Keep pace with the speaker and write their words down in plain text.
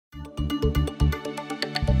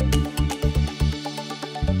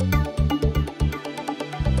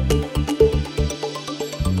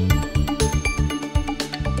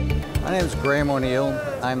Graham O'Neill.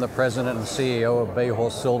 I'm the president and CEO of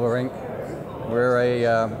Bayhorse Silver Inc. We're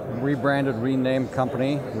a rebranded, renamed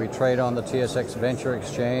company. We trade on the TSXV Venture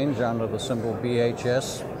Exchange under the symbol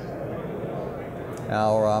BHS.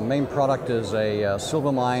 Our main product is a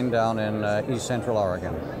silver mine down in East Central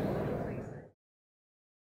Oregon.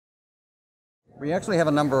 We actually have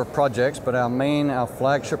a number of projects, but our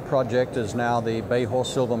flagship project is now the Bayhorse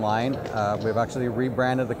Silver Mine. We've actually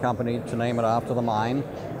rebranded the company to name it after the mine.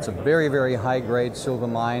 It's a very, very high-grade silver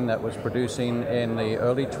mine that was producing in the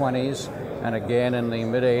early 20s and again in the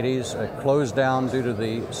mid-80s. It closed down due to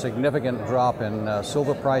the significant drop in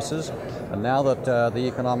silver prices. And now that the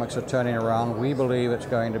economics are turning around, we believe it's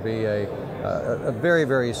going to be a very,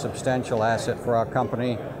 very substantial asset for our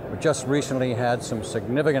company. We just recently had some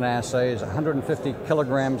significant assays, 150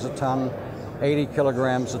 kilograms a ton, 80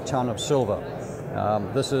 kilograms a ton of silver.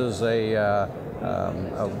 This is a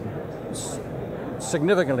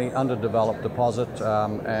significantly underdeveloped deposit,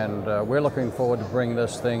 and we're looking forward to bring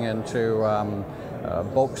this thing into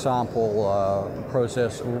bulk sample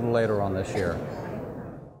process a little later on this year.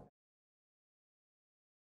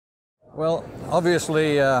 Well,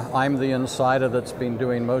 obviously I'm the insider that's been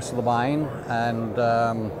doing most of the buying, and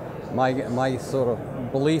my sort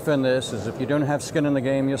of belief in this is if you don't have skin in the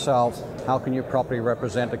game yourself, how can you properly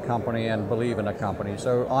represent a company and believe in a company?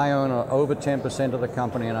 So I own over 10% of the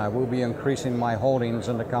company, and I will be increasing my holdings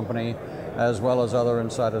in the company, as well as other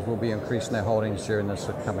insiders will be increasing their holdings during this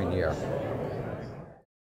coming year.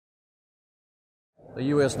 The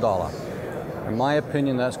US dollar. In my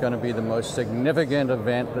opinion, that's going to be the most significant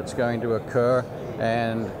event that's going to occur,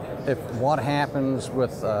 and if what happens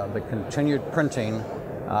with the continued printing,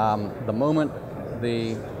 the moment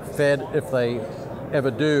the Fed, if they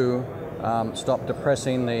ever do, stop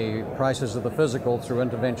depressing the prices of the physical through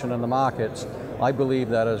intervention in the markets, I believe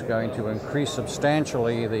that is going to increase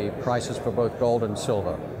substantially the prices for both gold and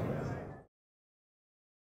silver.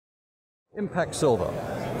 Impact Silver.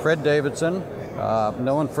 Fred Davidson.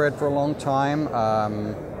 Known Fred for a long time.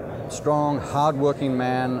 Strong, hard-working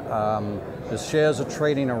man. His shares are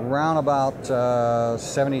trading around about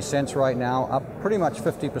 70 cents right now, up pretty much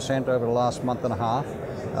 50% over the last month and a half.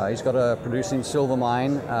 He's got a producing silver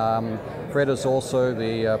mine. Fred is also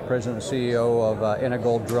the president and CEO of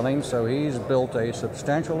Gold Drilling, so he's built a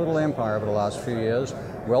substantial little empire over the last few years.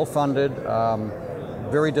 Well-funded,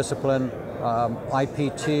 very disciplined.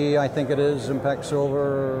 IPT, I think it is, Impact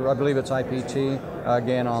Silver, I believe it's IPT,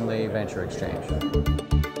 again on the Venture Exchange.